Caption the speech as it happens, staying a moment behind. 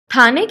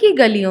थाने की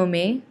गलियों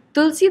में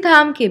तुलसी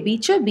धाम के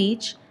बीचों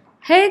बीच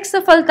है एक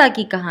सफलता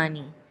की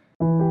कहानी।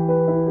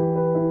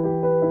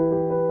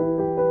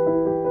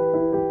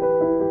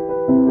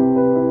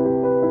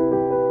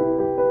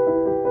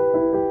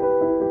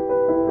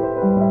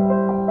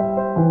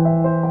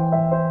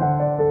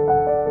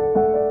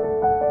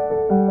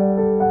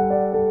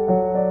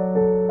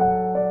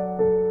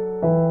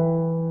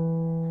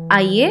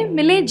 आइए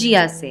मिले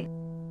जिया से।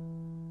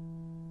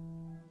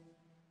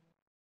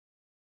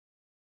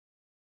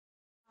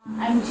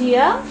 I'm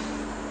Jia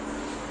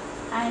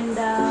and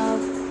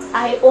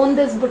I own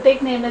this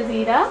boutique named as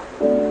Ira.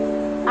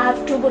 I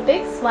have two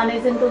boutiques, one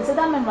is in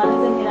Tulsidham and one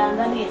is in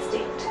Hirandani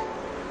estate.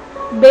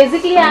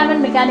 Basically I am a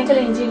mechanical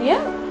engineer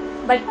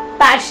but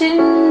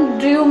passion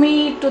drew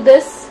me to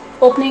this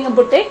opening a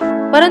boutique.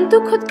 परंतु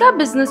खुद का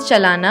business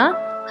चलाना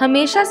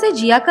हमेशा से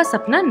जिया का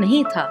सपना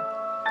नहीं था।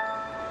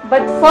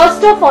 But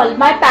first of all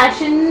my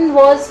passion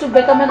was to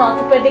become an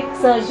orthopedic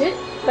surgeon,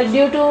 but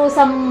due to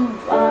some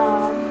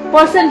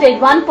percentage,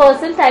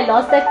 1% I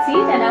lost that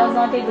seat and I was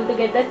not able to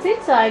get that seat,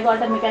 so I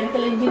got a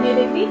mechanical engineering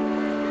degree.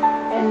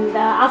 And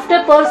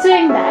after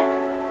pursuing that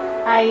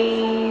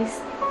I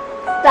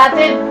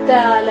started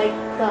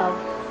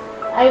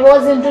I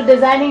was into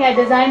designing. I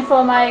designed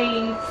for my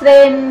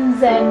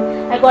friends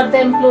and I got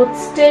them clothes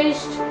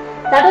stitched.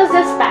 That was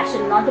just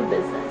passion, not a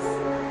business.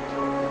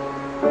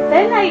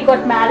 Then I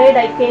got married,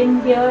 I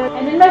came here,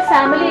 and in my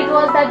family it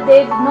was that they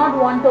did not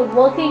want a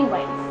working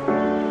wife.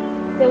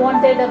 They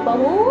wanted a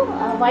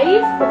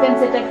wife who can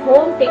sit at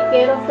home, take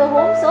care of the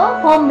home, so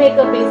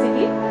homemaker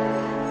basically.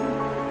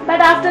 But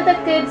after the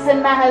kids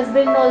and my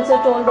husband also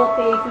told,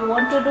 okay, if you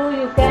want to do,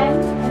 you can.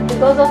 And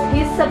because of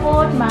his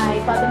support, my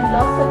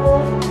father-in-law's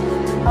support,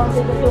 I was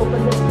able to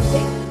open this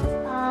boutique.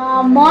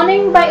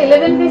 Morning by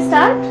 11 we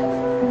start,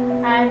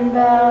 and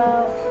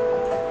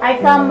I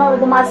come,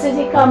 the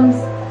Masterji comes,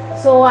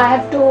 so I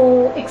have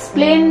to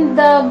explain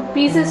the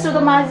pieces to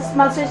the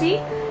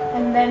Masterji.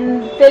 And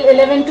then till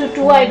 11 to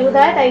 2 I do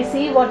that. I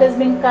see what is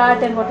being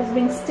cut and what is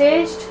being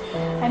stitched,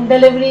 and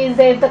deliveries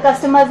there if the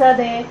customers are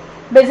there.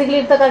 Basically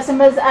if the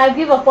customers, I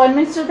give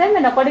appointments to them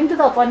and according to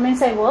the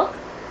appointments I work.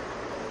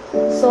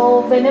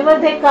 So whenever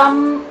they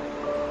come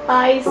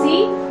I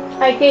see,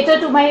 I cater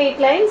to my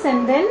clients,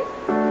 and then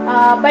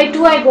by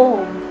 2 I go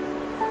home.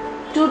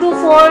 2 to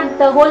 4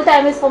 the whole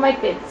time is for my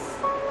kids.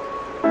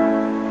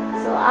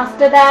 So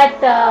after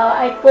that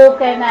I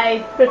cook and I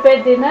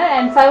prepare dinner,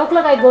 and 5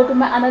 o'clock I go to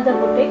my another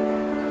boutique.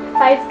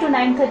 5 to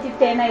 9:30,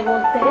 10 I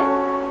work there,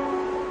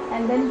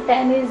 and then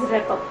 10 is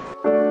wrap up.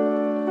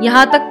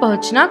 यहाँ तक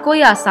पहुँचना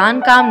कोई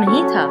आसान काम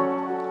नहीं था।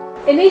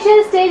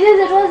 Initial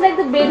stages it was like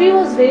the baby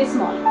was very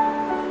small,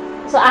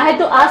 so I had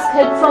to ask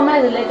help from my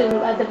relative.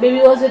 The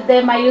baby was with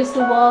them. I used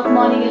to work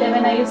morning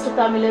 11. I used to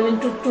come 11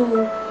 to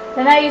 2.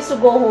 Then I used to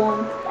go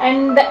home,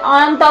 and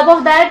on top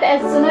of that,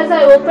 as soon as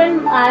I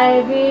opened,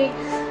 we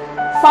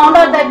found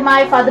out that my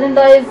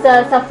father-in-law is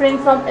suffering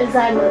from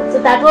Alzheimer.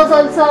 So that was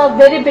also a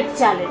very big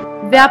challenge.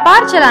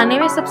 व्यापार चलाने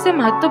में सबसे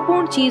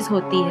महत्वपूर्ण चीज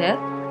होती है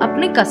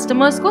अपने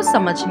customers को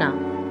समझना।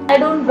 I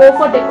don't go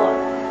for decor.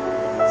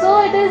 So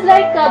it is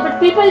like, but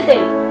people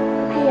tell,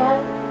 okay, yaar,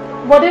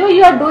 whatever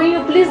you are doing,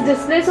 you please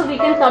display so we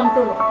can come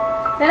to know.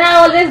 Then I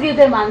always give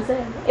them answer.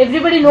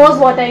 Everybody knows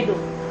what I do.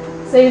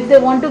 So if they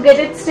want to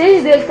get it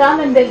stitched, they'll come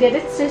and they'll get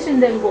it stitched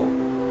and they'll go.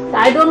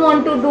 I don't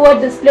want to do a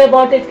display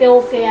about it,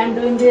 okay, I'm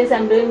doing this,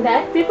 I'm doing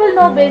that. People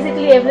know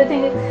basically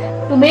everything.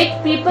 To make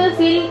people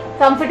feel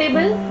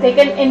comfortable, they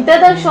can enter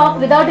the shop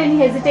without any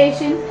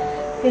hesitation.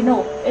 They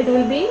know it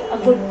will be a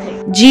good thing.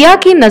 जिया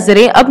की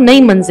नजरें अब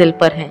नई मंजिल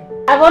पर हैं।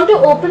 I want to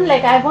open,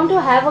 I want to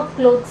have a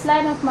clothes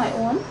line of my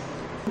own.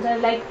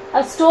 Like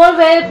a store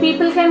where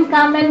people can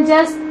come and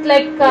just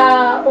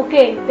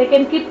okay, they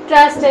can keep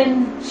trust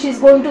and she's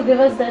going to give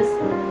us this.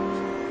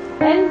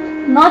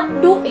 And not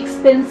too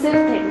expensive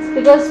things,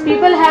 because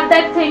people have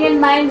that thing in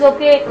mind,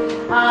 okay,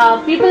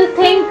 people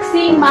think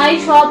seeing my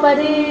shop,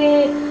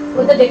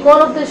 the decor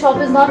of the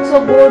shop is not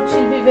so good,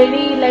 she'll be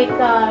very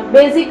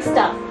basic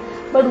stuff.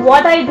 But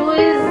what I do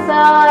is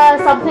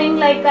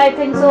something I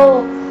think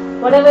so,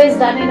 whatever is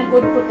done in a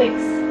good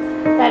boutiques,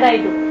 that I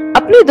do.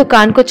 अपनी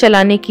दुकान को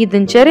चलाने की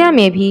दिनचर्या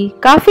में भी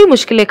काफी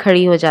मुश्किलें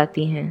खड़ी हो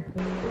जाती हैं।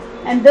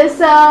 And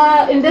this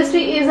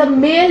industry is a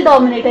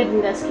male-dominated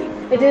industry.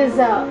 It is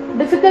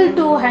difficult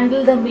to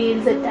handle the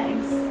males at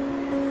times.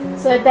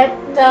 So at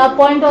that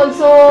point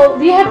also,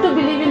 we have to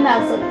believe in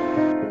ourselves.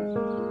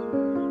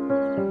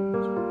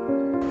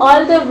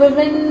 All the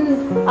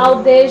women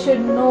out there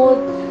should know,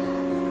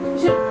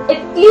 should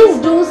at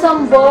least do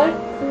some work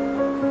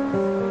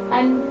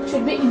and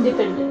should be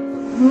independent.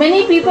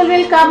 Many people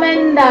will come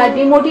and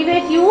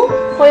demotivate you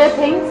for your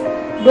things.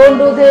 Don't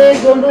do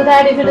this, don't do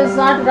that. If it is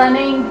not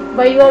running,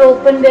 why you are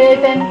opened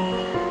it, and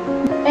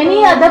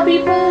any other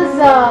people's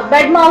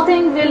bad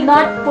mouthing will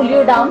not pull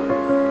you down.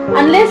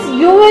 Unless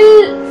you will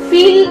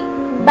feel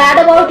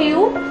bad about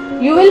you,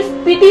 you will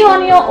pity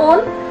on your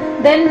own,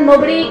 then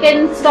nobody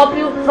can stop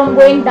you from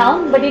going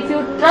down. But if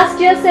you trust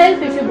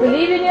yourself, if you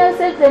believe in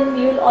yourself, then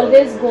you will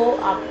always go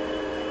up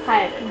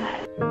higher.